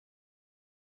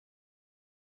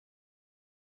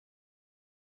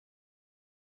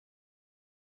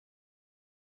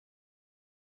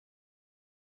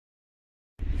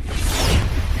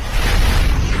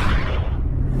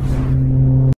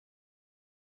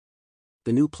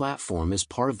The new platform is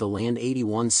part of the Land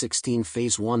 8116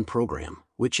 Phase 1 program,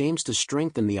 which aims to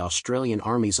strengthen the Australian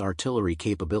Army's artillery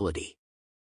capability.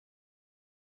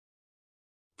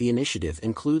 The initiative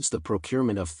includes the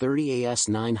procurement of 30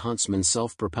 AS-9 Huntsman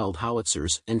self-propelled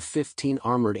howitzers and 15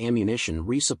 armored ammunition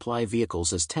resupply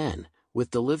vehicles as 10,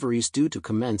 with deliveries due to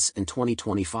commence in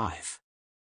 2025.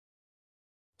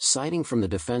 Citing from the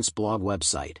Defense blog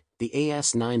website, the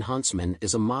AS-9 Huntsman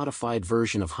is a modified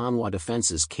version of Hanwha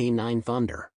Defense's K-9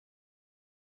 Thunder,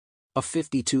 a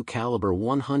 52 caliber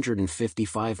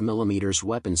 155 mm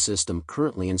weapon system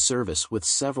currently in service with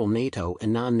several NATO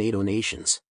and non-NATO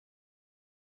nations.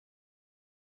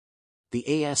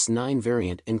 The AS-9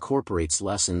 variant incorporates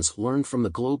lessons learned from the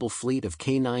global fleet of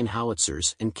K-9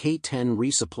 howitzers and K-10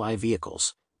 resupply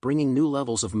vehicles, bringing new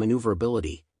levels of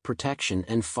maneuverability, protection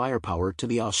and firepower to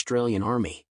the Australian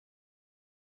Army.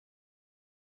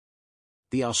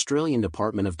 The Australian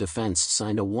Department of Defence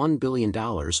signed a $1 billion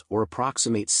or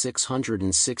approximate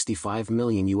 $665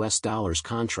 million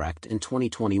contract in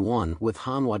 2021 with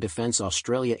Hanwha Defence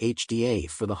Australia HDA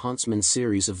for the Huntsman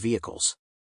series of vehicles.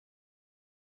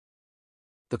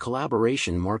 The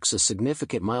collaboration marks a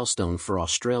significant milestone for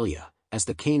Australia, as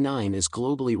the K-9 is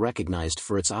globally recognized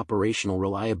for its operational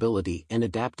reliability and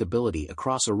adaptability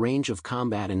across a range of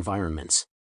combat environments.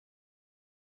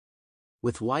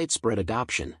 With widespread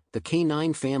adoption, the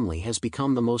K-9 family has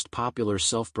become the most popular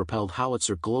self-propelled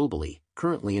howitzer globally,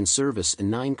 currently in service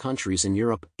in 9 countries in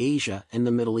Europe, Asia and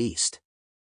the Middle East.